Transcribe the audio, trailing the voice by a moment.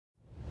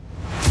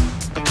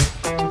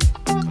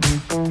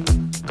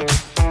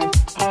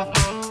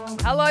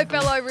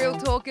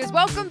Talkers.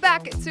 Welcome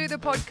back to the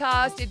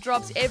podcast. It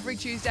drops every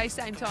Tuesday,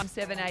 same time,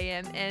 7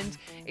 a.m. And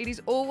it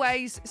is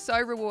always so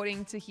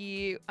rewarding to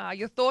hear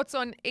your thoughts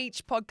on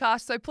each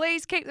podcast. So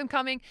please keep them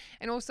coming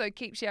and also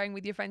keep sharing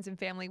with your friends and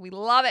family. We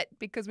love it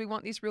because we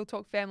want this Real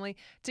Talk family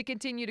to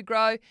continue to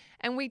grow.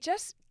 And we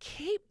just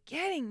keep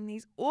getting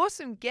these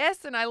awesome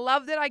guests. And I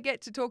love that I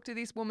get to talk to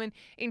this woman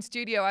in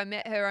studio. I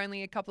met her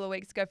only a couple of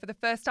weeks ago for the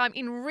first time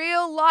in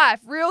real life,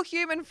 real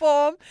human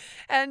form.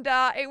 And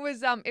it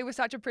was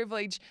such a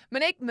privilege.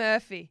 Monique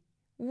Murphy,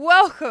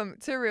 welcome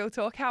to Real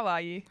Talk. How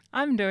are you?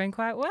 I'm doing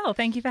quite well.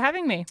 Thank you for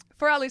having me.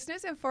 For our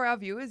listeners and for our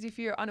viewers, if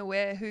you're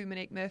unaware who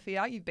Monique Murphy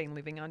are, you've been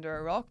living under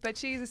a rock, but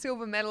she's a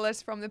silver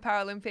medalist from the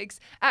Paralympics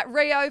at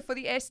Rio for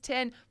the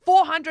S10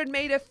 400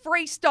 metre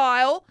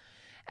freestyle.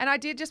 And I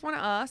did just want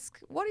to ask,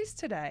 what is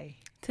today?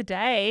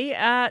 Today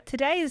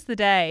is the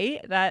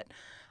day that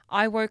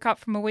I woke up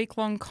from a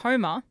week-long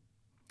coma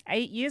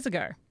 8 years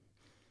ago.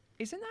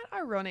 Isn't that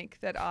ironic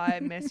that I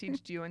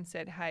messaged you and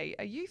said, hey,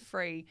 are you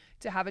free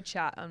to have a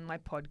chat on my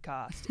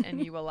podcast?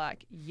 And you were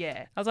like,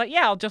 yeah. I was like,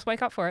 yeah, I'll just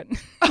wake up for it.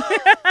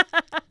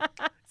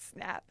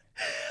 Snap.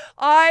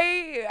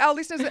 Our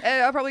listeners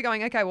are probably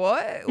going, okay,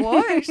 what?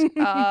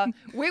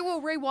 We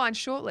will rewind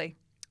shortly.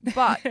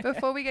 But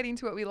before we get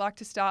into it, we like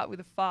to start with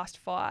a fast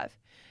five.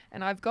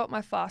 And I've got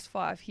my fast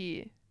five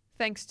here,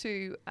 thanks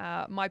to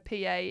my PA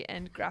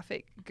and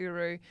graphic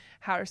guru,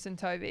 Harrison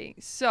Tovey.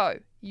 So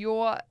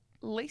your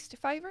least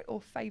favourite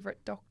or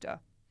favourite doctor?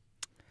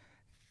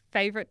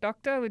 Favourite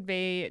doctor would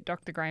be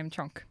Dr. Graham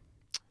Chonk.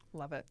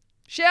 Love it.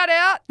 Shout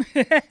out.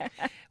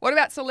 What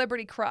about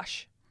celebrity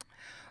crush?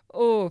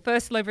 Oh,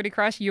 first celebrity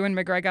crush, Ewan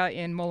McGregor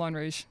in Moulin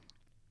Rouge.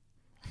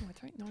 Oh, I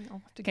don't know. I'll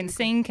have to Can Google.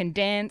 sing, can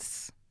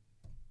dance.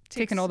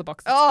 Ticking all the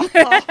boxes.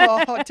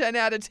 Oh, 10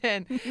 out of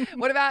 10.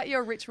 What about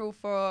your ritual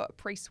for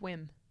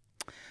pre-swim?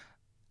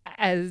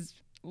 As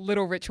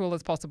little ritual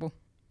as possible.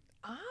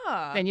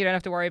 Then you don't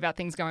have to worry about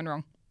things going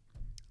wrong.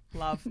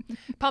 Love.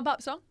 Pump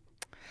up song?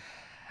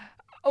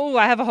 Oh,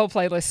 I have a whole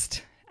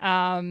playlist.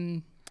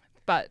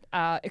 But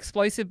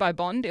Explosive by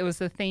Bond, it was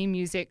the theme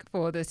music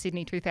for the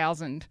Sydney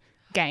 2000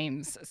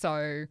 games.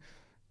 So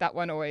that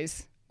one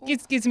always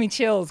gives me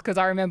chills because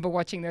I remember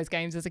watching those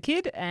games as a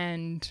kid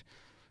and,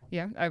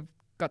 yeah, I've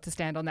got to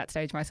stand on that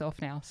stage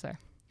myself now. So,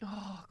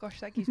 oh gosh,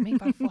 that gives me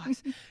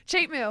butterflies.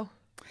 Cheat meal?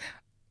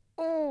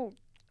 Oh,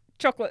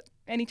 chocolate,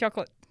 any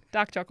chocolate,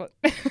 dark chocolate.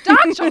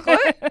 Dark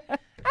chocolate? Out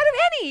of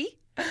any?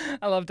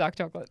 I love dark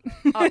chocolate.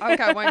 Oh,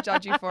 okay, I won't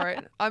judge you for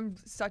it. I'm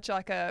such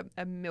like a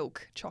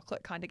milk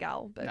chocolate kind of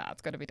gal. But nah,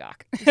 it's got to be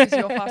dark. This is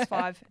your fast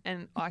five,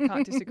 and I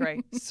can't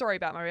disagree. Sorry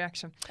about my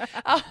reaction.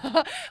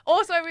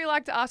 Also, we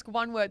like to ask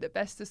one word that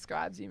best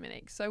describes you,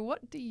 Monique. So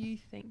what do you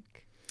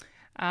think?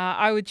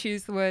 I would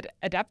choose the word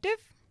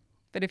adaptive,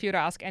 but if you were to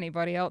ask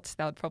anybody else,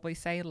 they would probably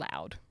say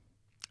loud.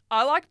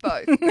 I like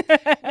both.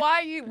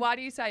 Why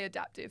do you say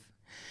adaptive?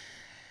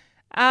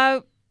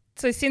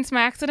 So since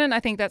my accident, I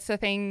think that's the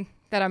thing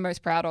that I'm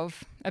most proud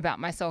of about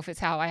myself is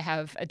how I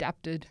have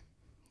adapted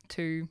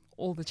to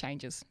all the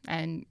changes.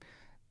 And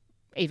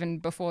even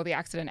before the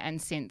accident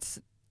and since,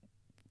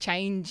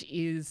 change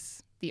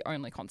is the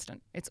only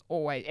constant.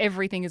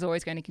 Everything is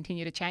always going to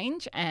continue to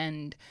change.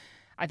 And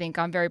I think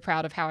I'm very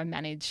proud of how I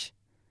manage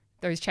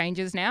those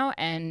changes now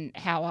and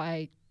how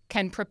I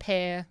can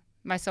prepare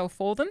myself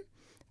for them,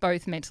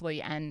 both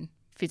mentally and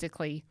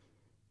physically,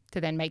 to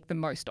then make the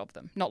most of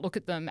them. Not look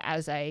at them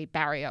as a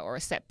barrier or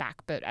a setback,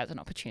 but as an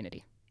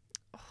opportunity.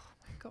 Oh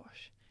my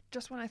gosh.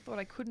 Just when I thought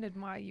I couldn't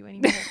admire you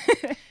anymore.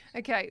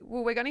 Okay,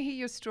 well, we're going to hear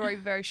your story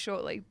very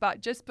shortly,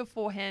 but just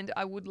beforehand,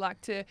 I would like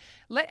to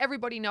let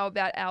everybody know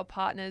about our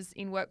partners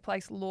in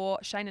workplace law.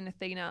 Shane and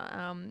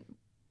Athena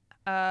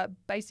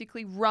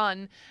basically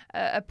run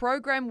a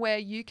program where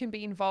you can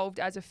be involved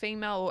as a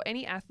female or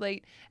any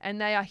athlete,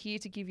 and they are here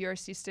to give your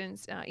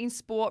assistance in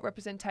sport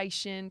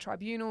representation,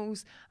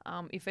 tribunals,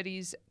 if it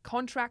is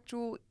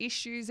contractual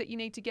issues that you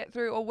need to get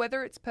through, or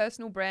whether it's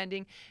personal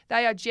branding.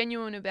 They are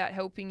genuine about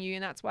helping you,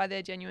 and that's why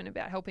they're genuine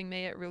about helping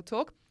me at Real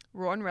Talk.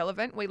 Raw and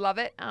relevant. We love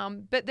it.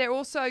 But they're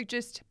also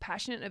just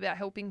passionate about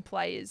helping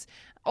players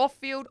off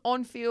field,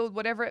 on field,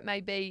 whatever it may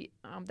be.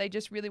 They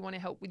just really want to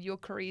help with your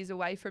careers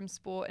away from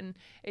sport. And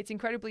it's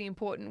incredibly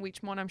important,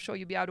 which, Mon, I'm sure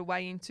you'll be able to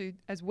weigh into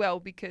as well,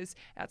 because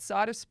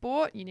outside of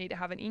sport, you need to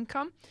have an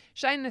income.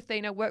 Shane and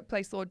Athena,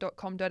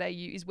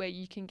 workplacelaw.com.au is where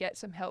you can get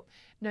some help,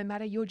 no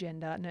matter your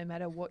gender, no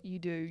matter what you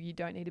do. You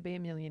don't need to be a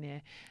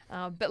millionaire.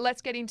 But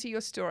let's get into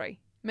your story.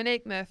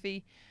 Monique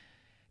Murphy,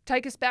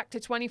 take us back to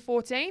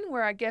 2014,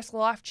 where I guess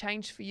life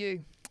changed for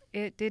you.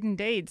 It did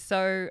indeed.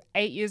 So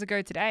 8 years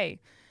ago today,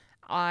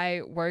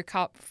 I woke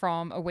up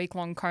from a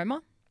week-long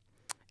coma,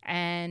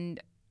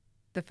 and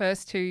the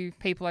first two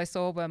people I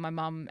saw were my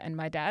mum and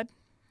my dad,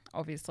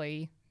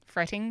 obviously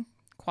fretting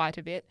quite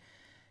a bit.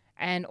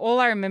 And all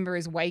I remember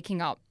is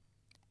waking up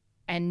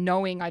and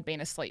knowing I'd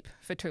been asleep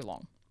for too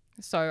long.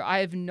 So I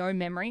have no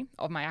memory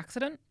of my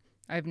accident.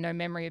 I have no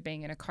memory of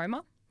being in a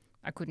coma.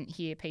 I couldn't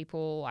hear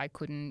people. I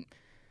couldn't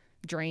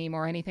dream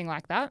or anything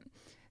like that.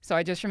 So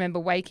I just remember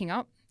waking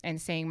up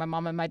and seeing my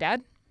mum and my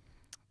dad.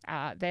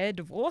 They're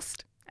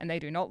divorced and they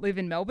do not live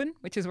in Melbourne,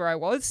 which is where I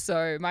was.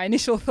 So my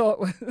initial thought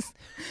was,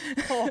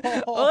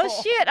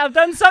 oh shit, I've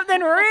done something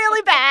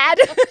really bad.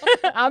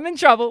 I'm in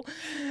trouble.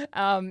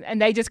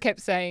 And they just kept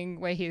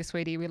saying, we're here,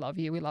 sweetie. We love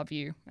you. We love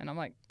you. And I'm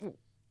like,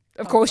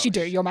 of course you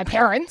do. You're my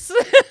parents.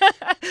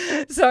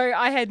 So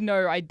I had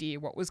no idea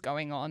what was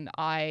going on.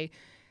 I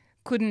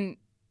couldn't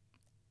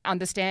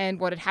understand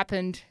what had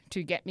happened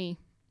to get me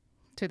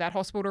to that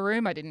hospital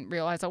room. I didn't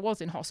realize I was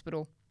in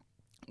hospital.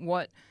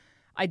 What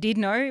I did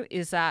know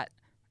is that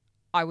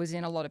I was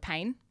in a lot of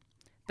pain,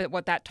 but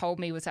what that told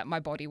me was that my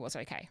body was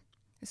okay.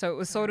 So it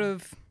was sort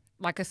of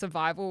like a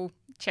survival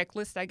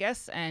checklist, I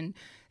guess. And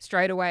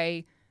straight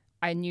away,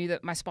 I knew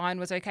that my spine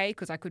was okay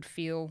because I could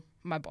feel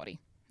my body.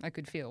 I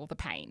could feel the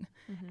pain.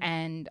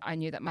 And I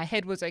knew that my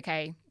head was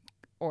okay,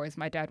 or as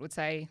my dad would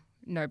say,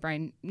 no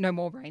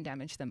more brain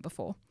damage than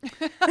before.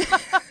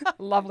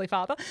 Lovely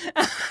father.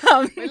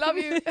 We love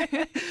you.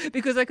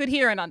 Because I could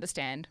hear and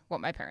understand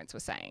what my parents were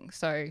saying.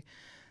 So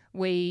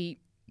we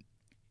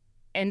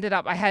ended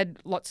up, I had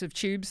lots of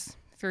tubes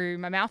through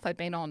my mouth. I'd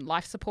been on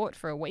life support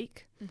for a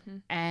week.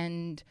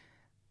 And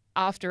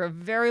after a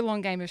very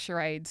long game of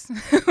charades,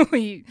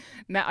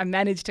 I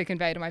managed to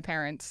convey to my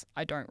parents,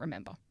 I don't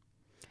remember.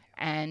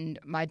 And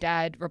my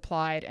dad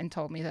replied and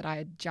told me that I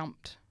had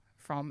jumped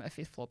from a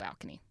 5th floor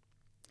balcony.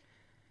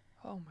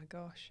 Oh my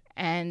gosh.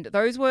 And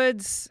those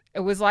words, it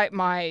was like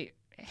my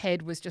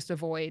head was just a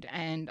void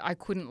and I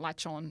couldn't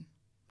latch on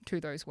to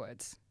those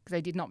words because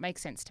they did not make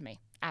sense to me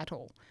at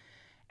all.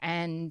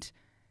 And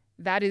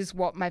that is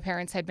what my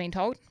parents had been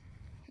told.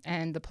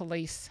 And the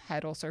police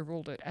had also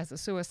ruled it as a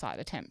suicide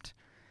attempt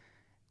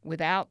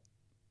without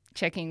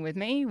checking with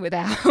me,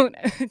 without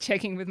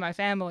checking with my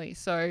family.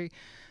 So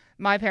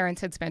my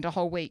parents had spent a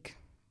whole week,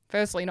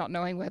 firstly not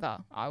knowing whether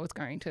I was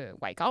going to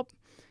wake up,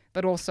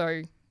 but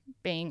also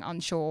being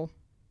unsure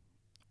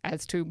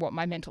as to what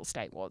my mental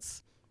state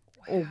was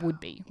or would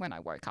be when I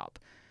woke up.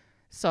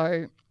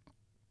 So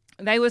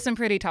they were some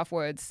pretty tough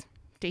words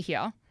to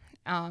hear.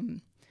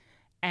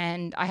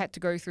 And I had to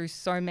go through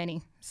so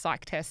many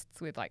psych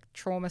tests with like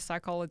trauma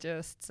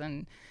psychologists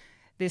and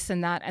this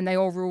and that, and they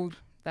all ruled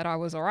that I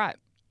was all right.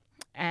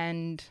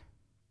 And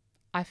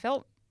I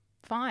felt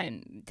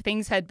fine.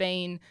 Things had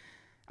been,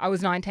 I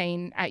was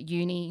 19 at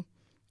uni,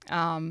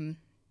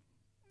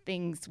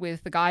 things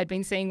with the guy I'd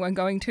been seeing weren't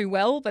going too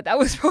well, but that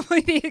was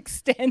probably the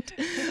extent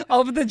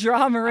of the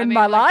drama in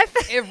my life.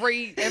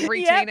 Every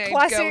teenage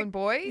classic girl and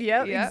boy.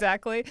 Yeah,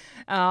 exactly.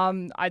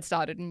 I'd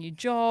started a new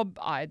job.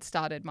 I'd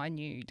started my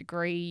new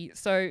degree.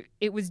 So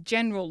it was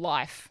general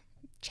life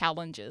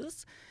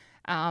challenges.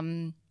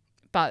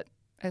 But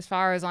as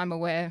far as I'm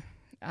aware,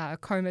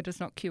 coma does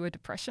not cure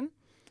depression.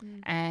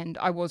 And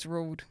I was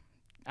ruled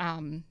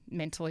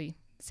mentally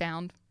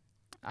sound,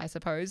 I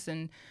suppose.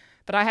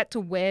 But I had to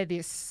wear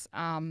this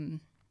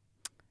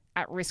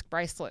at-risk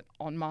bracelet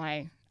on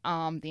my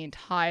arm the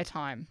entire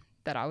time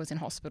that I was in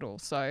hospital.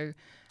 So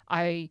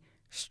I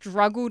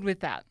struggled with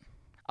that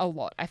a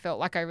lot. I felt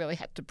like I really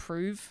had to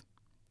prove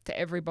to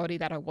everybody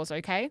that I was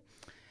okay.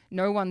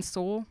 No one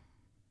saw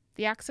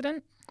the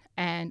accident,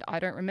 and I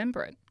don't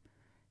remember it.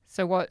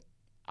 So what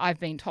I've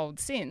been told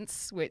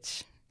since,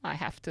 which I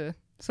have to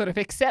sort of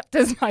accept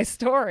as my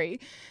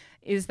story,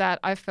 is that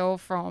I fell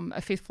from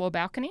a 5th floor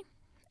balcony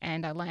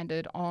and I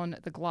landed on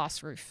the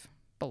glass roof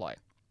below.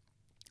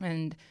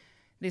 And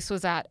this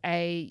was at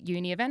a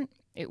uni event.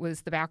 It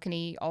was the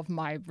balcony of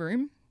my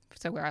room,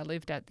 so where I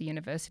lived at the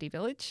university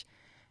village.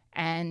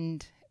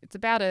 And it's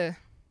about a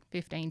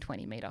 15,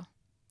 20 metre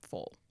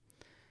fall.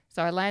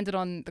 So I landed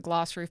on the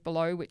glass roof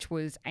below, which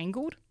was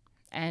angled.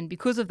 And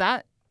because of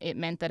that, it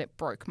meant that it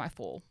broke my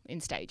fall in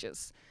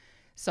stages.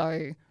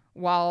 So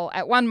while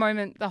at one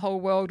moment the whole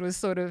world was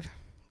sort of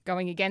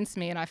going against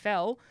me and I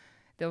fell,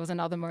 there was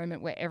another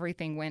moment where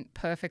everything went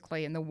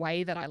perfectly, and the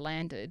way that I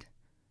landed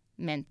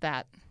meant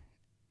that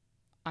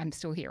I'm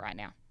still here right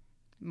now.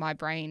 My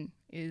brain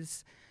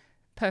is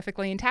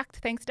perfectly intact,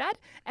 thanks, Dad,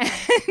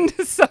 and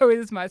so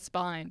is my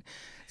spine.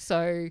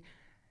 So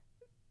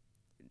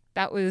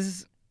that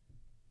was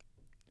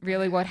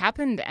really what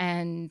happened,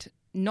 and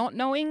not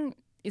knowing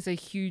is a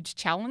huge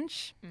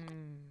challenge.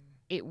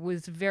 It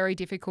was very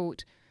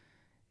difficult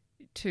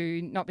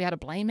to not be able to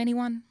blame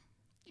anyone.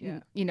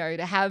 You know,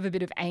 to have a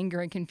bit of anger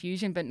and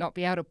confusion, but not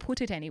be able to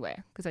put it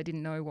anywhere because I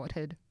didn't know what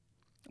had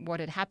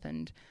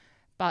happened.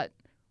 But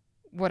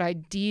what I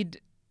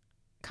did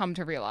come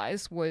to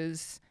realize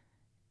was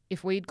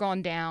if we'd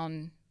gone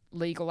down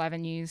legal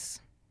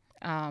avenues,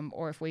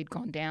 or if we'd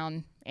gone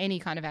down any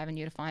kind of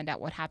avenue to find out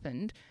what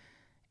happened,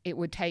 it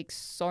would take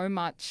so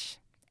much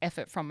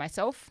effort from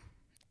myself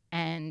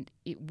and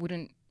it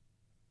wouldn't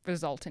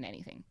result in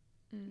anything.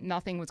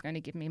 Nothing was going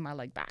to give me my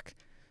leg back.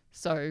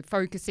 So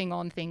focusing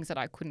on things that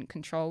I couldn't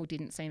control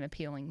didn't seem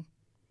appealing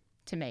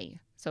to me.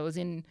 So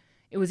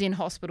it was in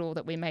hospital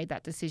that we made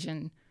that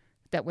decision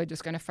that we're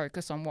just going to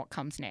focus on what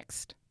comes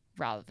next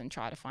rather than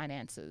try to find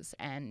answers.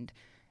 And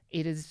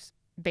it has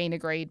been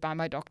agreed by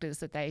my doctors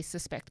that they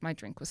suspect my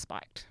drink was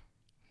spiked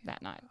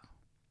that night.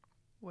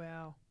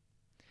 Wow.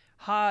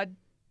 Hard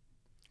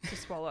to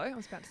swallow. I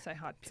was about to say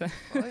hard pill to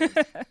swallow.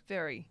 It's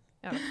very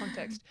out of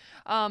context.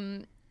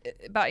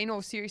 But in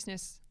all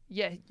seriousness,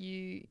 yeah,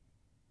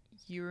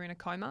 you're in a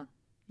coma.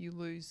 You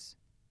lose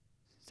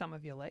some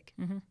of your leg,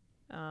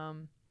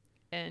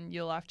 and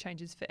your life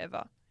changes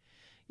forever.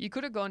 You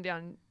could have gone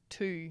down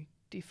 2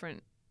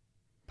 different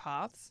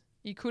paths.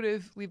 You could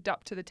have lived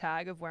up to the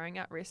tag of wearing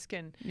at risk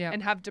and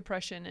have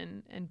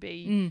depression and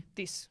be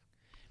this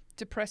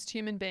depressed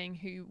human being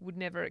who would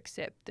never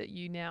accept that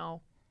you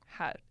now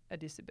had a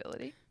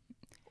disability.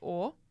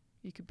 Or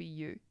you could be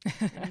you.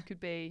 And you could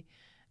be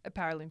a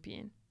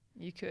Paralympian.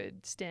 You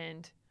could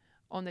stand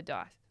on the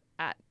dice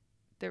at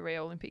the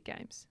Rio Olympic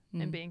Games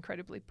and be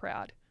incredibly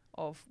proud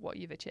of what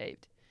you've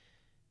achieved.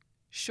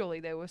 Surely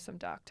there were some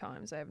dark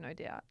times, I have no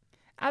doubt.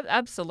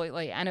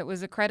 Absolutely. And it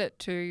was a credit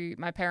to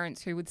my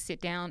parents who would sit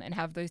down and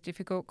have those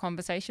difficult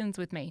conversations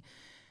with me.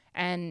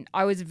 And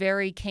I was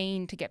very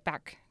keen to get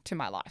back to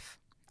my life.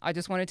 I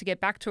just wanted to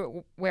get back to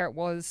it where it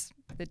was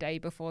the day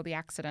before the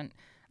accident.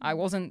 I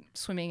wasn't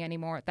swimming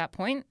anymore at that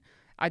point.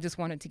 I just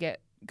wanted to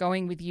get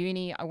going with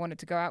uni. I wanted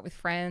to go out with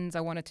friends.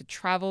 I wanted to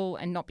travel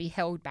and not be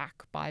held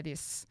back by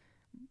this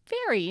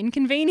very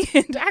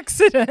inconvenient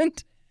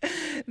accident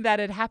that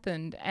had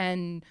happened.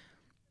 And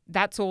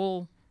that's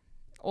all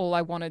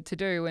I wanted to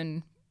do.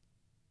 And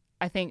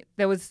I think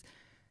the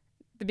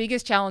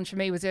biggest challenge for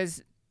me was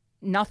there's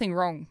nothing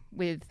wrong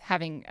with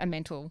having a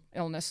mental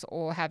illness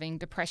or having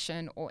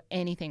depression or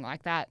anything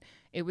like that.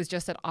 It was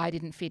just that I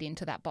didn't fit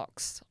into that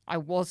box. I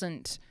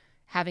wasn't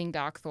having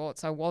dark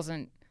thoughts. I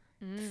wasn't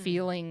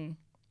feeling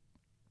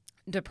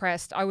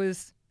depressed. I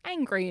was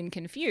angry and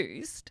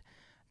confused,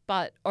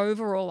 but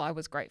overall I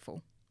was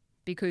grateful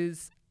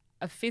because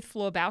a 5th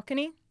floor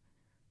balcony.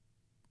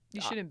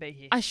 You shouldn't be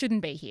here. I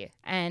shouldn't be here.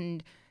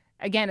 And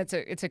again, it's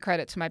a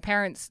credit to my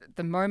parents.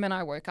 The moment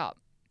I woke up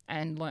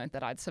and learned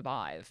that I'd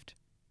survived,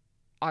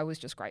 I was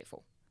just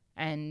grateful.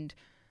 And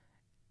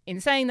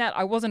in saying that,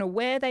 I wasn't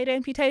aware they'd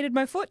amputated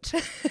my foot.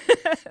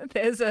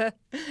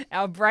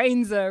 Our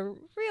brains are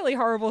really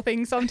horrible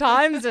things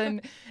sometimes.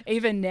 And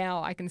even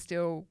now I can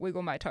still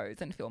wiggle my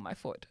toes and feel my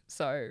foot.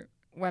 So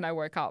when I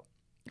woke up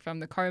from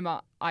the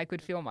coma, I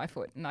could feel my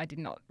foot and I did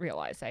not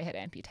realize they had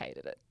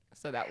amputated it.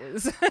 So that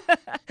was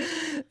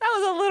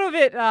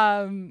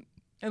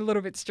a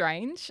little bit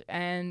strange.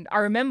 And I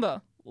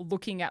remember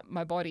looking at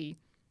my body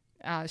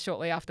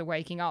shortly after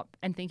waking up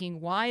and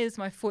thinking, why is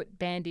my foot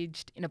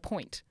bandaged in a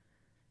point?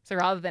 So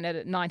rather than at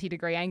a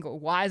 90-degree angle,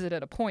 why is it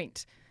at a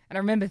point? And I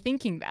remember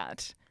thinking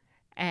that.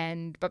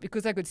 But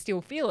because I could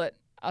still feel it,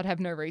 I'd have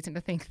no reason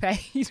to think they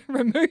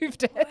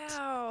removed it.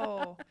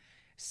 Wow.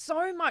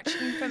 So much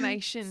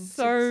information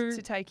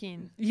to take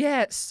in.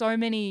 Yeah, so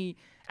many.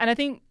 And I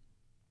think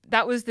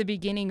that was the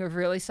beginning of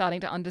really starting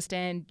to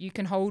understand you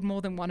can hold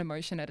more than one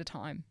emotion at a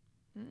time.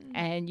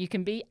 And you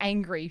can be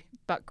angry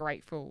but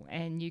grateful.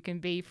 And you can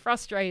be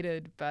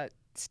frustrated but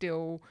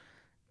still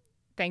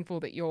thankful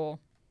that you're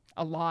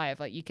alive.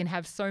 Like you can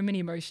have so many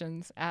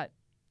emotions at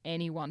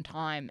any one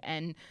time.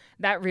 And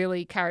that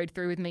really carried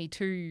through with me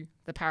to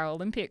the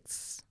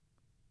Paralympics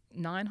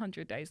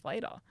 900 days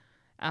later,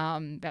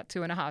 about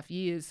 2.5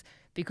 years,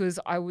 because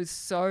I was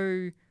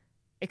so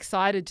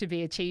excited to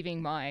be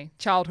achieving my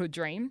childhood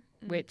dream,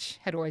 which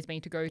had always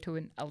been to go to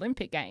an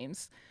Olympic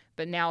Games,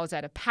 but now I was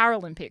at a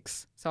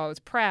Paralympics. So I was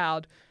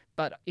proud,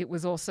 but it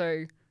was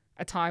also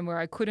a time where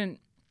I couldn't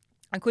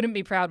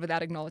be proud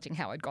without acknowledging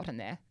how I'd gotten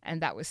there.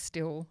 And that was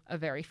still a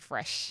very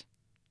fresh,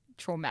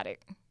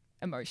 traumatic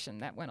emotion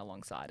that went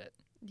alongside it.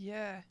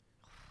 Yeah.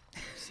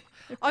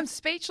 I'm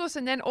speechless.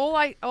 And then all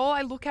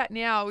I look at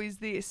now is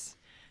this,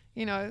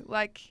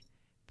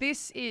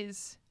 this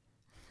is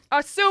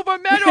a silver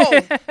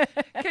medal.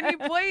 Can you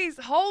please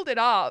hold it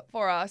up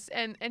for us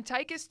and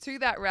take us to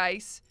that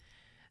race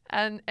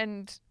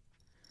and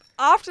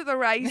after the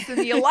race and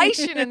the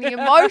elation and the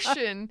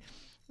emotion,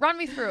 run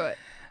me through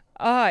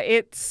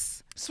it.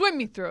 Swim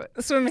me through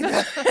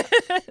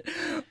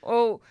it.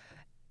 Well,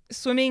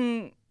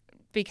 swimming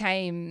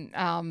became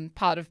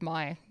part of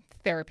my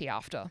therapy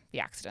after the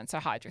accident, so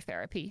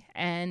hydrotherapy.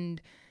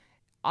 And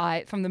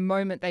from the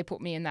moment they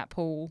put me in that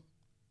pool,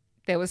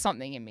 there was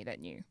something in me that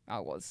knew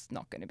I was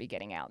not going to be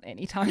getting out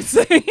anytime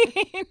soon.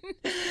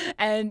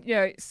 And,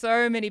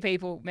 so many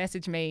people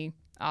messaged me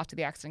after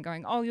the accident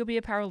going, oh, you'll be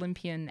a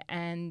Paralympian.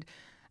 And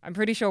I'm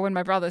pretty sure when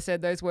my brother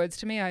said those words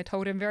to me, I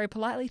told him very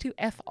politely to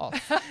F off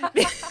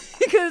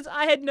because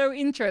I had no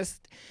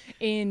interest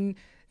in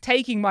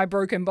taking my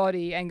broken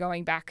body and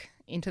going back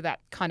into that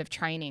kind of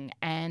training.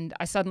 And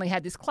I suddenly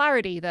had this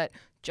clarity that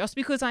just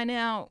because I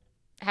now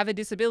have a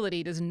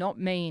disability does not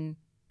mean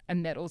a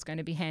medal's going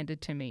to be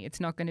handed to me. It's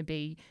not going to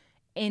be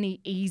any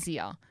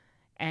easier.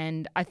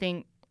 And I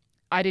think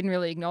I didn't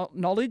really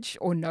acknowledge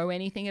or know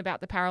anything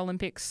about the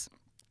Paralympics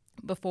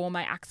before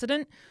my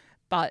accident.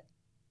 But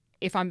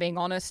if I'm being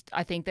honest,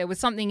 I think there was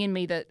something in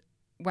me that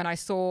when I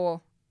saw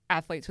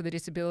athletes with a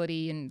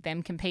disability and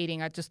them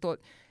competing, I just thought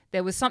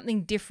there was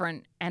something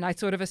different. And I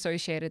sort of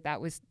associated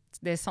that with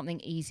there's something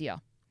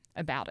easier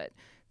about it.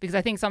 Because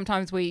I think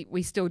sometimes we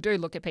still do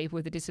look at people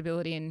with a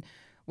disability and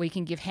we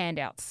can give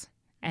handouts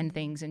and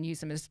things and use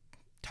them as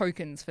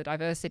tokens for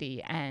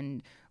diversity,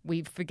 and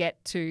we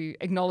forget to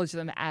acknowledge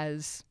them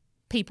as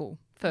people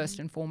first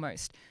and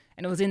foremost.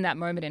 And it was in that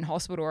moment in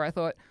hospital where I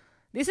thought,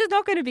 this is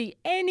not going to be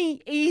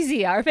any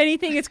easier. If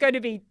anything, it's going to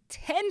be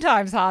 10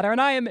 times harder,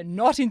 and I am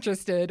not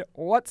interested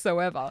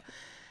whatsoever.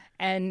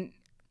 And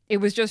it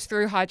was just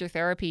through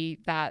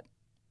hydrotherapy that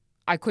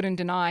I couldn't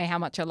deny how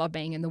much I love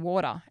being in the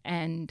water.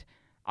 And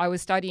I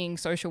was studying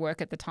social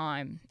work at the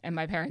time, and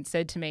my parents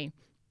said to me,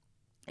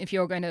 if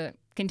you're going to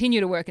continue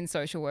to work in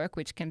social work,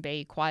 which can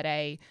be quite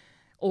a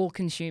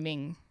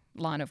all-consuming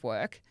line of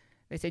work,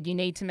 they said you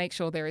need to make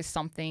sure there is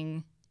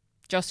something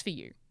just for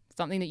you,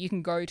 something that you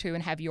can go to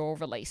and have your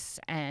release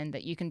and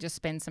that you can just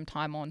spend some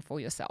time on for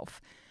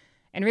yourself.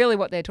 And really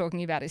what they're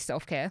talking about is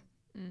self-care.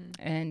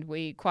 And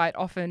we quite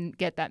often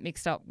get that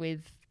mixed up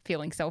with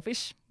feeling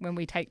selfish when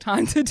we take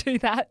time to do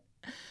that.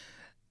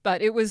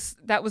 But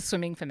that was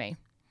swimming for me.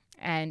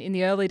 And in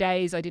the early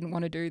days, I didn't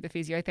want to do the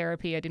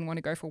physiotherapy. I didn't want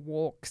to go for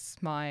walks.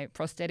 My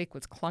prosthetic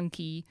was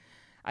clunky.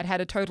 I'd had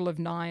a total of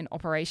 9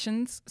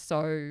 operations.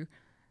 So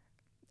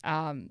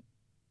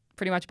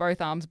pretty much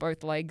both arms,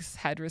 both legs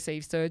had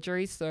received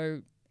surgery.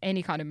 So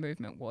any kind of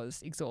movement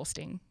was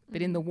exhausting.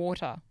 But in the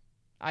water,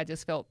 I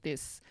just felt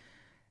this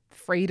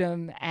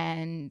freedom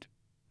and,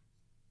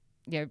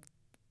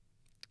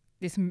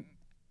 this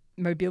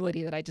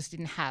mobility that I just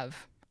didn't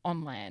have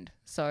on land.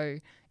 So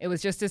it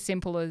was just as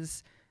simple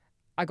as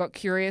I got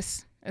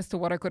curious as to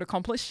what I could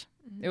accomplish.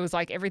 It was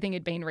like everything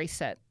had been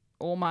reset.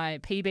 All my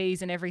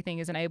PBs and everything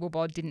as an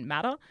able-bod didn't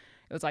matter.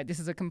 It was like, this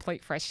is a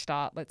complete fresh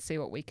start. Let's see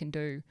what we can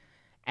do.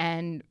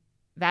 And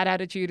that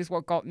attitude is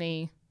what got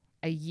me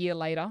a year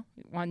later,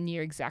 1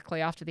 year exactly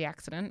after the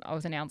accident. I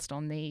was announced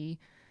on the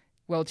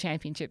World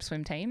Championship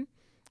swim team.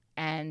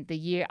 And the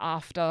year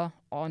after,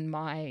 on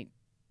my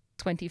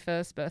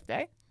 21st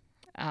birthday,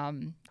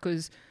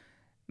 because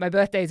my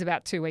birthday is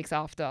about 2 weeks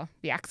after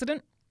the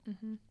accident.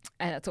 And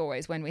it's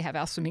always when we have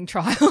our swimming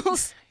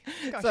trials.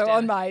 So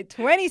on my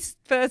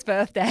 21st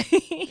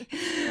birthday,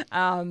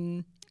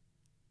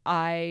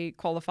 I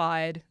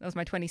qualified. That was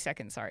my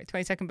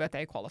 22nd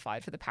birthday. I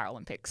qualified for the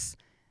Paralympics.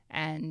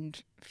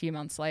 And a few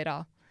months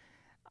later,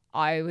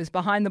 I was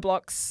behind the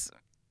blocks,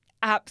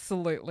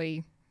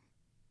 absolutely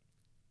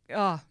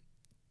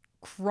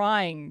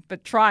crying,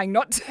 but trying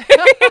not to.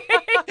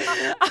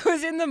 I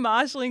was in the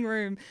marshalling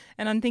room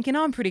and I'm thinking,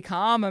 I'm pretty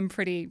calm. I'm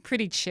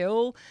pretty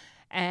chill.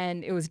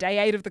 And it was day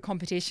 8 of the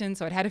competition.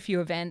 So I'd had a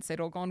few events. They'd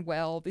all gone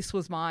well. This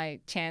was my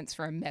chance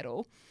for a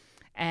medal.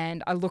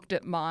 And I looked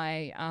at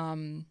my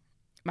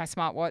my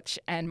smartwatch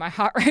and my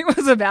heart rate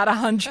was about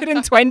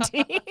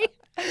 120.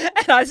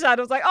 And I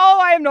was like,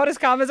 I am not as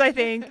calm as I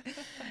think.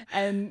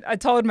 And I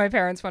told my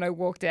parents when I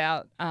walked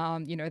out,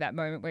 that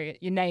moment where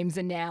your name's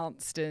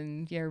announced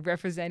and you're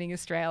representing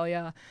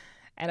Australia.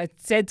 And I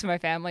said to my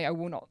family, I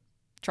will not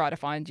try to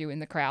find you in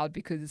the crowd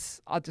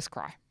because I'll just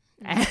cry.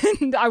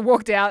 And I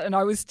walked out and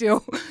I was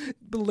still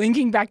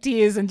blinking back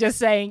tears and just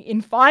saying,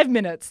 in 5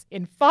 minutes,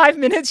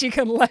 you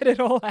can let it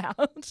all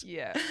out.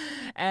 Yeah.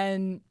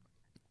 And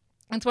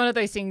it's one of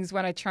those things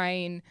when I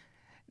train,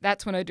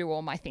 that's when I do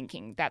all my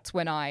thinking. That's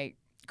when I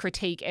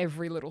critique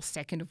every little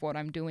second of what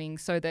I'm doing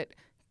so that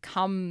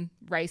come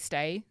race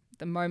day,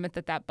 the moment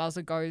that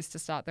buzzer goes to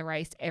start the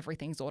race,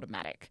 everything's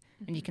automatic.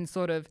 And you can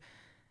sort of,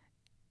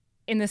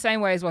 in the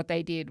same way as what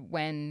they did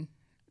when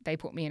they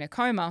put me in a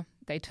coma,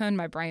 they turned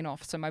my brain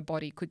off so my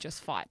body could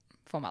just fight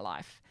for my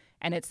life.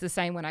 And it's the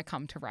same when I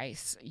come to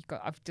race.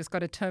 I've just got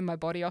to turn my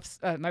body off,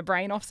 my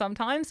brain off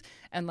sometimes,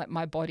 and let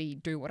my body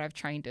do what I've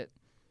trained it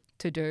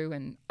to do.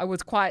 And I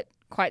was quite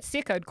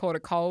sick. I'd caught a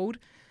cold,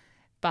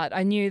 but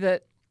I knew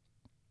that,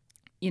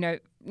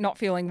 not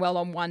feeling well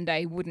on one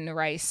day wouldn't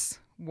erase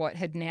what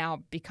had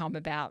now become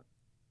about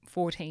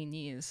 14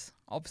 years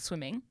of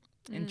swimming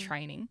and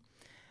training.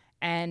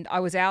 And I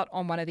was out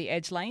on one of the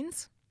edge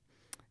lanes.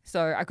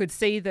 So I could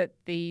see that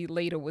the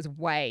leader was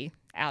way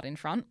out in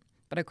front,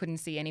 but I couldn't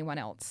see anyone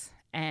else.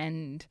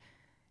 And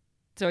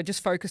so I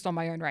just focused on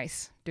my own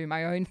race, do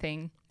my own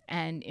thing.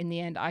 And in the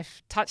end, I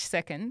touched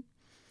second,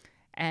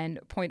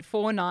 and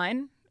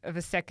 0.49 of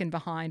a second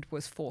behind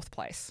was 4th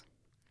place.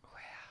 Wow.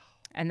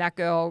 And that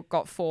girl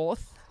got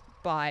 4th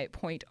by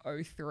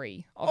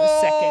 0.03 of a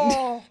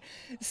second.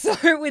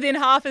 So within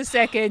half a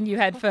second, you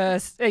had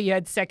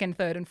second,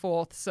 third, and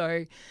 4th.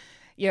 So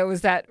it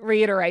was that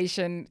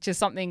reiteration, just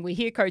something we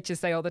hear coaches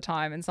say all the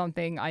time and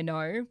something I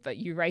know, but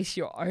you race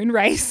your own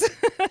race.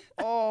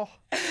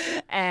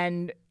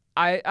 And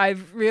I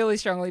really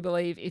strongly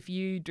believe if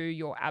you do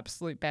your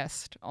absolute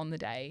best on the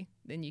day,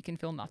 then you can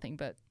feel nothing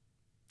but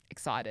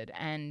excited.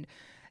 And,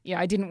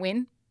 I didn't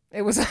win.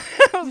 It was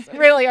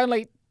really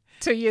only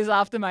 2 years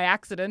after my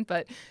accident,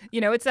 but,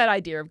 it's that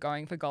idea of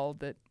going for gold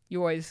that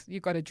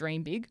you've got to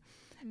dream big.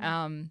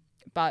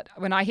 But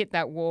when I hit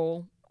that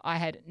wall, I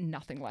had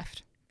nothing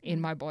left in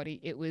my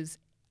body.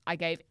 I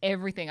gave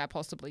everything I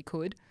possibly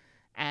could.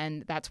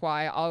 And that's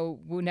why I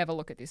will never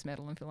look at this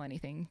medal and feel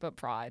anything but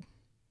pride.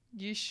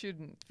 You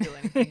shouldn't feel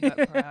anything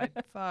but pride.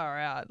 Far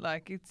out.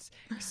 Like, it's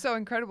so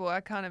incredible.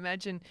 I can't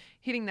imagine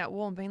hitting that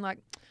wall and being like,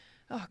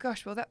 Oh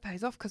gosh, well that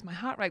pays off because my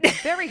heart rate was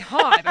very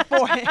high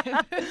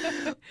beforehand.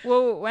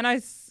 Well, when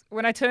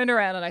I turned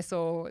around and I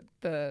saw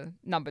the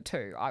number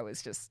 2, I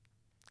was just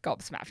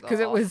gobsmacked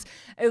because it was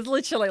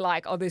literally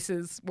like, oh, this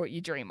is what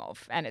you dream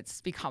of, and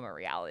it's become a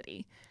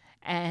reality.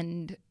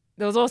 And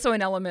there was also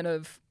an element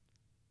of,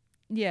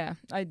 yeah,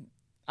 I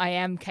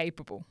am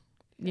capable.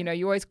 You know,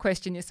 you always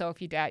question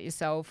yourself, you doubt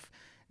yourself.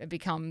 It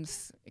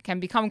can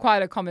become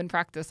quite a common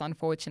practice,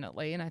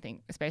 unfortunately. And I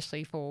think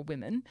especially for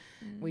women,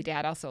 we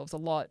doubt ourselves a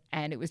lot.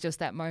 And it was just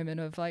that moment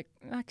of like,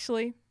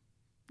 actually,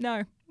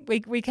 no,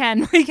 we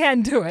can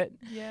do it.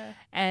 Yeah.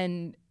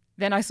 And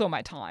then I saw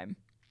my time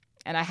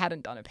and I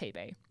hadn't done a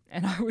PB.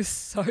 And I was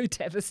so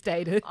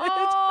devastated.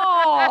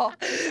 Oh,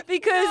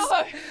 because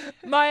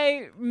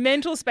my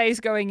mental space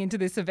going into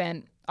this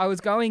event, I was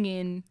going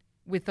in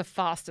with the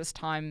fastest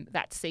time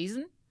that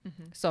season.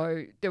 Mm-hmm.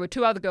 So there were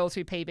 2 other girls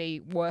who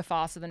PB were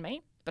faster than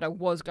me, but I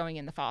was going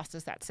in the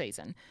fastest that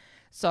season.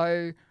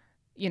 So,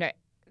 you know,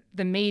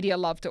 the media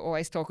love to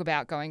always talk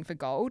about going for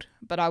gold,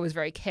 but I was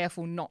very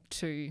careful not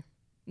to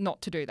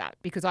do that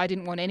because I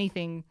didn't want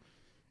anything,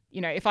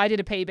 you know, if I did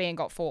a PB and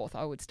got 4th,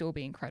 I would still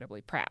be incredibly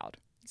proud.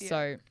 Yeah.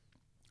 So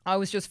I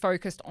was just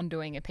focused on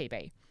doing a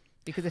PB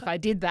because if I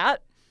did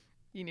that,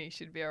 you knew you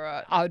should be all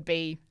right. I would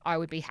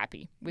be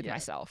happy with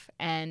myself.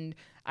 And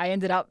it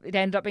ended up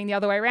being the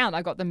other way around.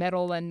 I got the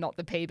medal and not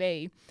the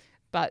PB.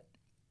 But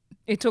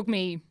it took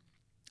me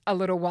a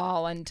little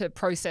while and to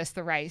process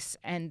the race.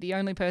 And the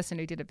only person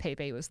who did a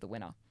PB was the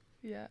winner.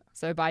 Yeah.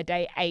 So by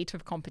day 8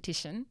 of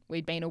competition,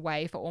 we'd been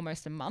away for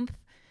almost a month.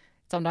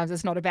 Sometimes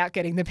it's not about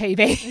getting the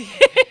PB.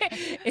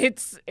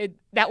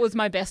 That was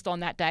my best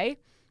on that day.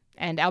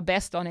 And our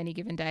best on any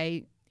given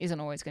day isn't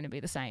always going to be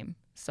the same.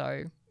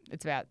 So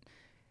it's about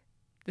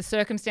the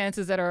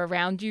circumstances that are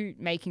around you,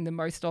 making the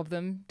most of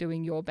them,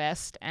 doing your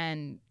best.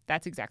 And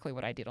that's exactly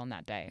what I did on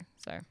that day.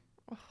 So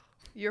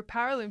you're a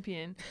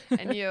Paralympian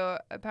and you're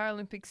a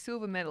Paralympic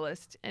silver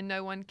medalist and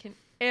no one can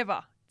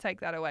ever take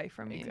that away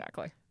from you.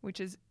 Exactly.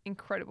 Which is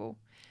incredible.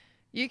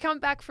 You come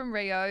back from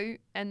Rio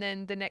and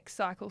then the next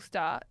cycle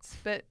starts.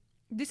 But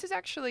this is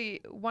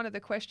actually one of the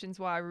questions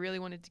why I really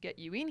wanted to get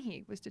you in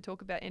here was to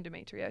talk about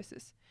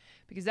endometriosis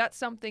because that's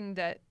something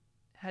that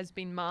has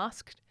been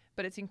masked,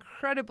 but it's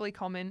incredibly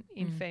common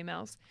in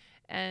females.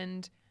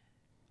 And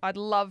I'd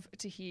love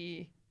to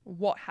hear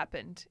what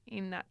happened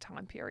in that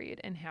time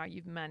period and how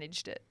you've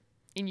managed it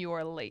in your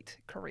elite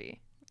career.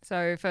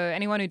 So for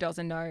anyone who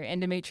doesn't know,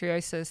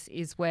 endometriosis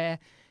is where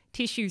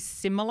tissue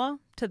similar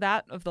to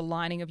that of the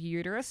lining of your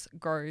uterus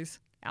grows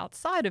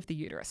outside of the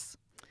uterus.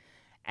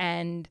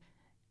 And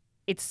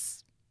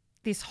it's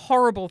this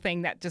horrible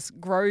thing that just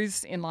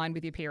grows in line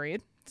with your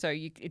period. So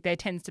there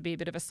tends to be a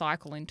bit of a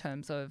cycle in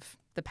terms of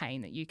the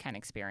pain that you can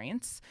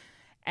experience.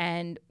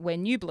 And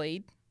when you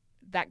bleed,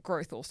 that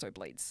growth also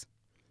bleeds.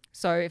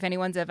 So if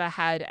anyone's ever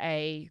had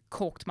a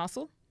corked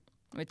muscle,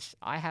 which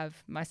I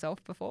have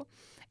myself before,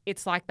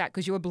 it's like that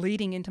because you are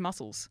bleeding into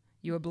muscles.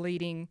 You are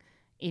bleeding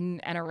in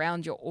and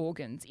around your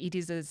organs. It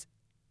is as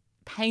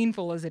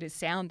painful as it is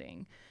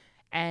sounding.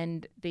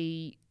 And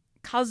the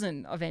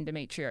cousin of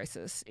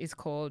endometriosis is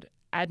called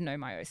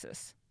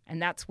adenomyosis.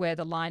 And that's where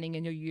the lining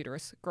in your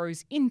uterus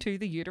grows into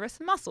the uterus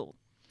muscle.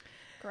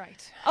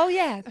 Great. Oh,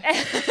 yeah.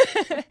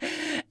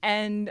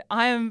 And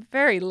I am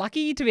very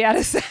lucky to be able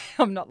to say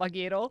I'm not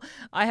lucky at all.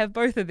 I have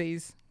both of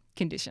these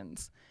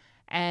conditions.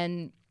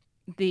 And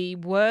the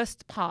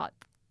worst part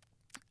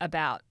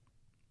about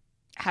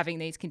having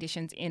these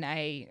conditions in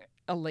a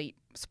elite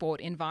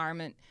sport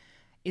environment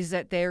is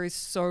that there is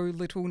so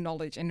little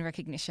knowledge and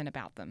recognition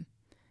about them.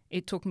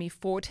 It took me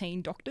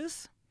 14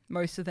 doctors,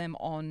 most of them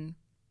on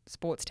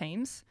sports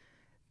teams,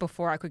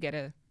 before I could get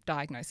a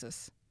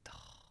diagnosis.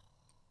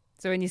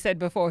 So when you said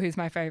before who's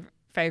my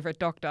favourite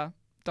doctor,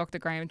 Dr.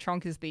 Graham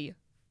Tronk is the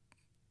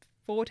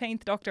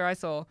 14th doctor I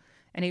saw,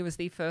 and he was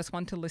the first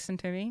one to listen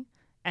to me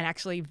and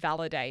actually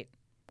validate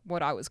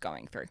what I was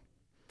going through.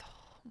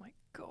 Oh my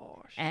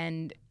gosh.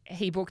 And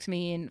he booked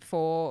me in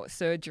for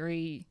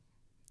surgery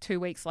 2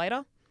 weeks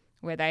later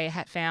where they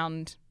had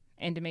found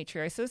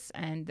endometriosis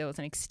and there was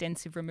an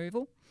extensive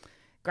removal.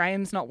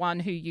 Graham's not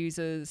one who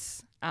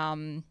uses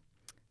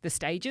the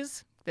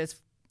stages. There's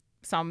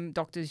some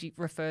doctors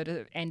refer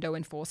to endo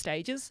in 4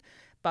 stages,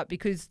 but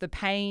because the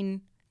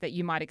pain that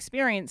you might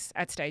experience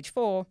at stage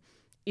 4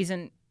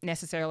 isn't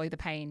necessarily the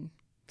pain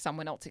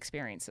someone else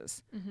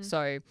experiences. Mm-hmm.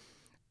 So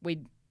we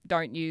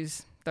don't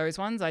use those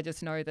ones. I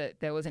just know that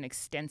there was an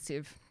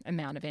extensive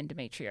amount of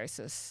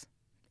endometriosis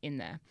in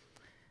there.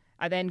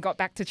 I then got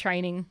back to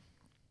training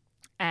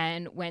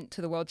and went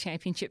to the World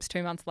Championships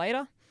 2 months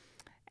later,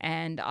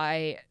 and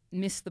I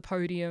missed the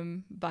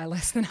podium by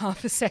less than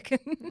half a second.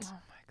 Oh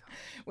my God.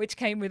 Which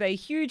came with a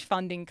huge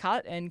funding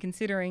cut, and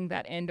considering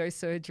that endo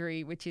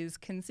surgery, which is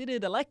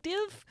considered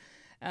elective,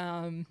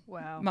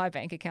 my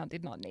bank account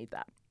did not need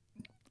that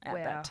at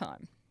that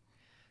time.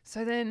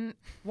 So then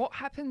what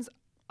happens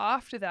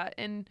after that,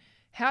 and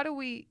how do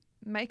we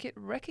make it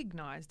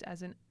recognised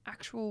as an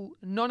actual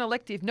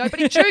non-elective?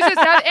 Nobody chooses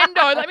to have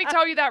endo, let me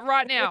tell you that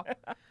right now.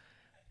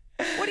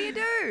 What do you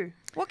do?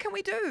 What can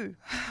we do?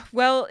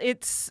 Well,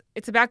 it's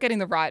about getting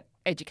the right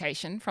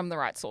education from the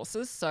right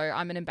sources. So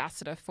I'm an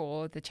ambassador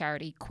for the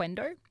charity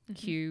Qendo,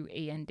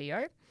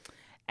 Qendo.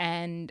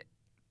 And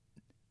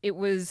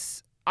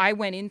I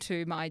went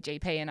into my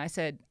GP and I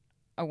said,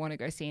 I want to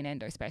go see an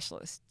endo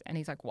specialist. And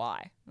he's like, why?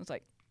 I was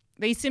like,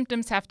 these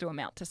symptoms have to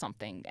amount to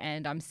something.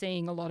 And I'm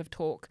seeing a lot of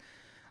talk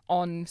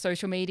on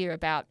social media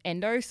about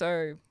endo.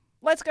 So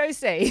let's go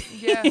see.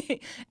 Yeah.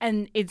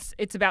 And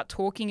it's about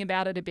talking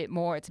about it a bit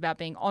more. It's about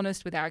being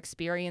honest with our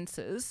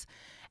experiences.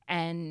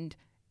 And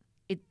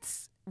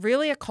it's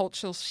really a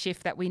cultural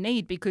shift that we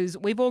need, because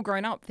we've all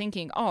grown up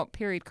thinking, oh,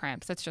 period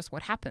cramps, that's just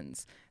what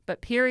happens.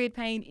 But period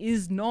pain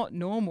is not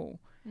normal.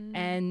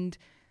 And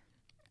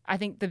I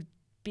think the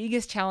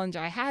biggest challenge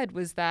I had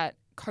was that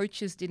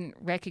coaches didn't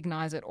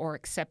recognize it or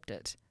accept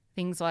it.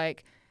 Things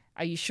like,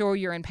 are you sure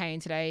you're in pain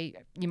today?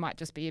 You might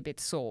just be a bit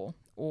sore,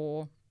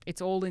 or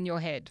it's all in your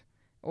head.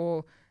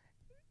 Or,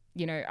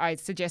 you know, I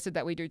suggested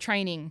that we do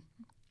training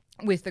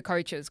with the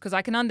coaches, because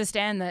I can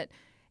understand that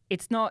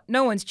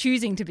no one's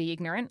choosing to be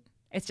ignorant.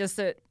 It's just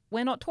that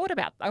we're not taught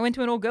about. I went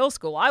to an all-girls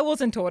school. I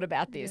wasn't taught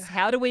about this. Yeah.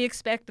 How do we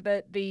expect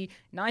that the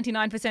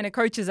 99% of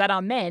coaches that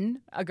are men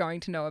are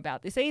going to know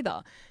about this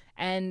either?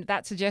 And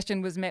that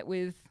suggestion was met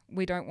with,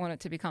 we don't want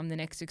it to become the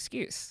next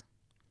excuse.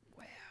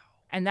 Wow.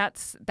 And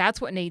that's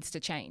what needs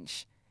to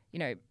change. You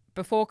know,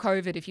 before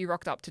COVID, if you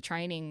rocked up to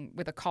training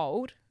with a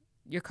cold,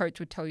 your coach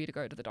would tell you to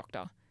go to the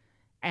doctor.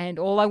 And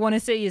all I want to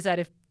see is that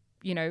if,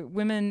 you know,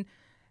 women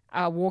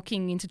are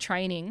walking into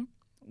training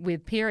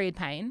with period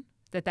pain,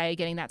 that they are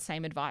getting that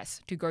same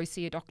advice to go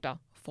see a doctor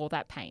for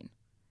that pain,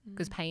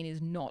 because pain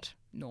is not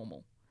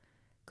normal.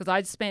 Because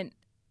I'd spent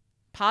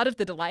part of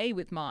the delay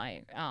with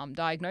my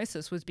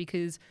diagnosis was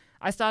because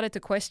I started to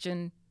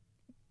question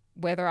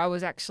whether I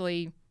was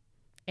actually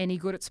any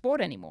good at sport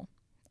anymore.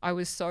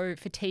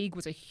 Fatigue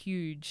was a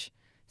huge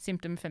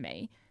symptom for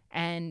me,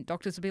 and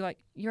doctors would be like,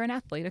 you're an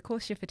athlete, of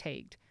course you're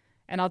fatigued.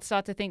 And I'd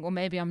start to think, well,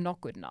 maybe I'm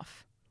not good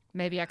enough.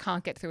 Maybe I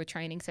can't get through a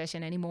training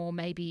session anymore.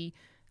 Maybe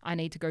I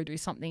need to go do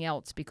something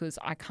else because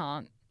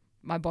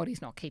my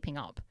body's not keeping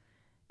up.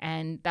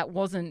 And that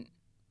wasn't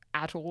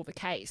at all the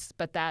case,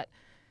 but that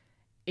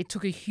it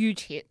took a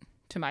huge hit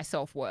to my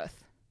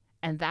self-worth.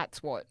 And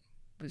that's what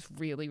was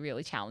really,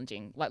 really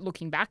challenging. Like,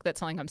 looking back,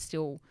 that's something I'm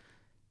still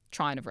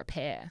trying to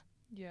repair,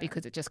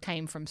 because it just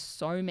came from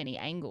so many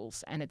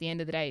angles. And at the end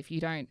of the day, if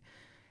you don't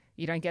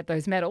get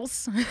those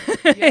medals,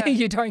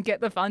 you don't get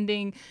the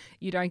funding,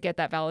 you don't get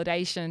that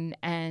validation.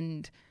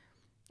 And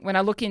when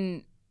I look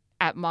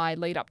at my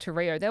lead up to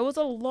Rio, there was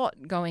a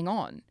lot going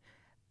on,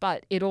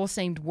 but it all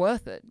seemed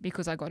worth it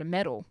because I got a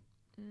medal.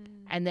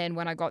 And then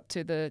when I got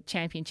to the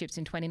championships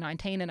in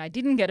 2019 and I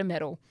didn't get a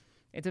medal,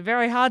 it's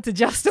very hard to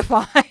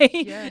justify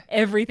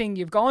everything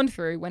you've gone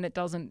through when it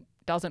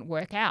doesn't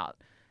work out.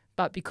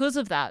 But because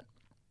of that,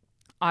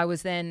 I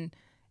was then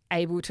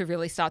able to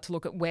really start to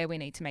look at where we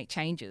need to make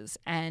changes,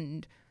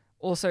 and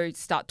also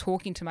start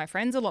talking to my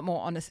friends a lot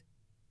more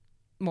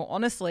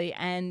honestly.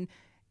 And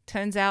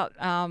turns out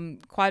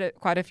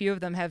quite a few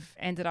of them have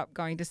ended up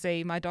going to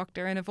see my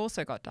doctor and have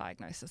also got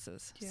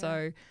diagnoses. Yeah.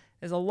 So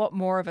there's a lot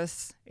more of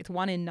us. It's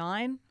 1 in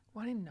 9.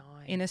 1 in 9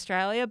 in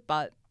Australia,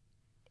 but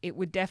it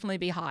would definitely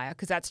be higher,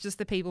 because that's just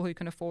the people who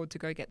can afford to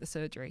go get the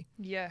surgery.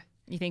 Yeah.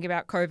 You think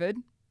about COVID,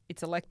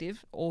 it's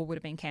elective, or would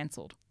have been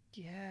cancelled.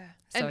 Yeah.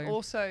 So, and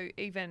also,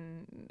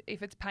 even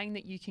if it's pain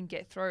that you can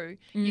get through,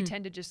 you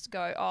tend to just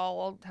go, oh,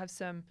 I'll have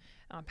some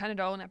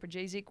Panadol and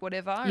analgesic,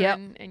 whatever,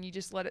 and you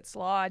just let it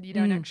slide. You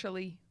don't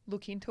actually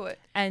look into it.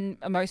 And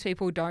most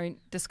people don't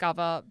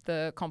discover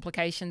the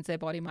complications their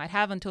body might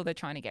have until they're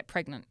trying to get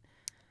pregnant.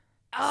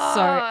 Oh,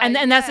 so,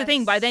 and that's the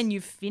thing. By then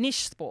you've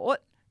finished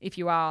sport, if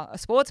you are a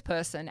sports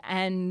person,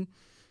 and,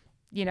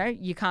 you know,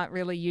 you can't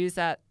really use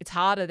that. It's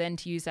harder then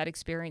to use that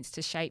experience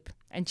to shape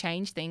and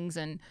change things.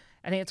 And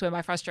I think that's where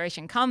my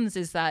frustration comes,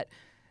 is that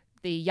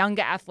the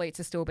younger athletes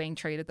are still being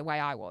treated the way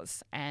I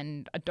was,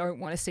 and I don't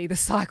want to see the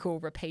cycle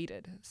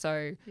repeated.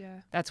 So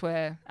that's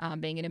where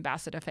being an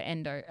ambassador for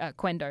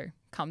Qendo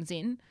comes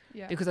in,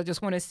 because I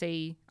just want to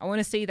see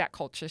that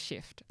culture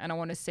shift, and I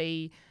want to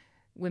see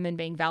women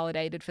being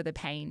validated for the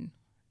pain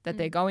that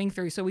they're going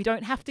through, so we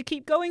don't have to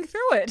keep going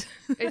through it.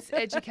 It's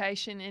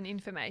education and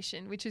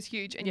information, which is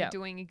huge, and you're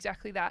doing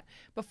exactly that.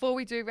 Before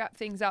we do wrap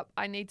things up,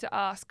 I need to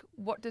ask,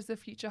 what does the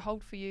future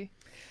hold for you?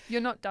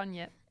 You're not done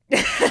yet.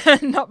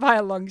 Not by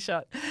a long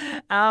shot.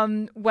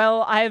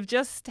 Well, I have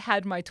just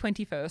had my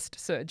 21st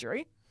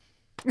surgery.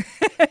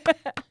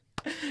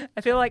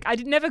 I feel like I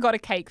never got a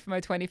cake for my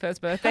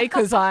 21st birthday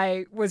because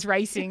I was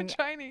racing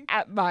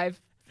at my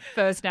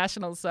first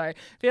nationals, so I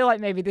feel like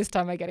maybe this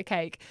time I get a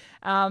cake.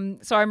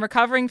 So I'm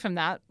recovering from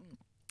that,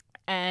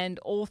 and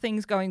all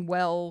things going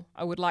well,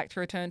 I would like to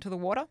return to the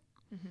water.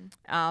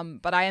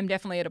 But I am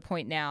definitely at a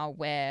point now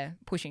where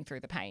pushing through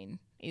the pain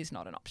is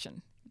not an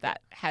option.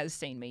 That has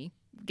seen me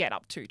get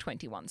up to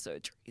 21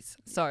 surgeries.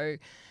 So,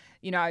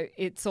 you know,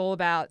 it's all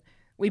about,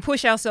 we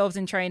push ourselves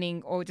in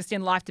training or just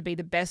in life to be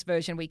the best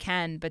version we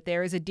can, but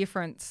there is a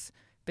difference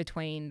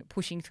between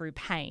pushing through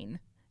pain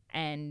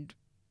and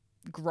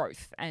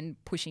growth and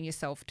pushing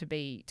yourself to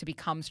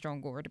become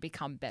stronger or to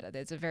become better.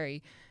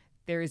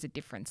 There is a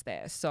difference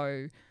there.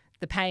 So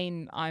the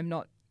pain, I'm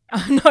not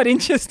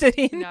interested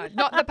in. No,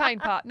 not the pain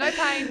part. No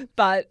pain.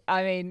 But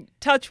I mean,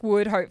 touch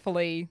wood,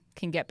 hopefully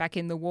can get back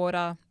in the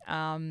water.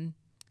 And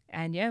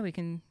yeah, we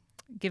can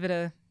give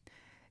it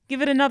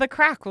another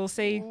crack. We'll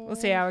see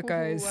how it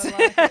goes. I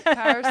like it.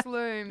 Paris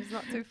looms,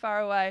 not too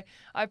far away.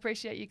 I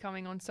appreciate you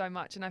coming on so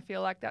much, and I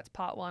feel like that's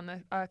part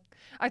one.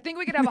 I think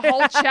we could have a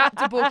whole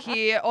chapter book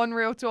here on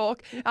Real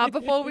Talk.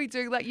 Before we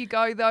do let you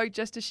go, though,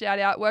 just to shout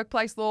out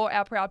Workplace Law,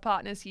 our proud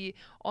partners here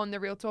on the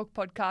Real Talk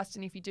podcast.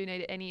 And if you do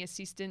need any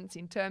assistance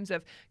in terms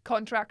of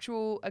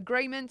contractual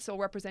agreements or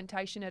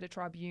representation at a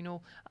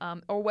tribunal,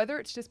 or whether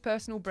it's just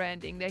personal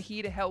branding, they're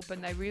here to help,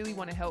 and they really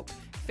want to help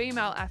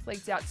female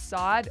athletes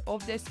outside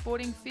of their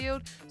sporting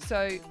field.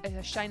 So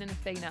Shane and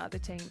Athena, the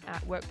team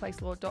at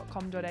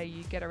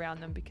workplacelaw.com.au, get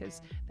around them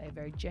because they are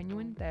very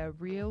genuine, they are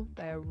real,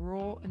 they are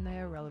raw, and they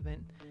are relevant.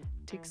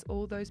 Ticks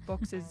all those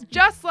boxes,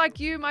 just like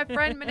you, my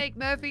friend Monique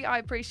Murphy. I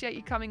appreciate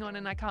you coming on,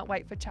 and I can't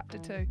wait for chapter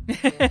 2.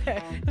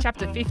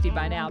 Chapter 50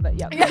 by now, but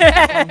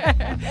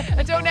yeah.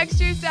 Until next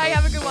Tuesday,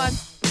 have a good one.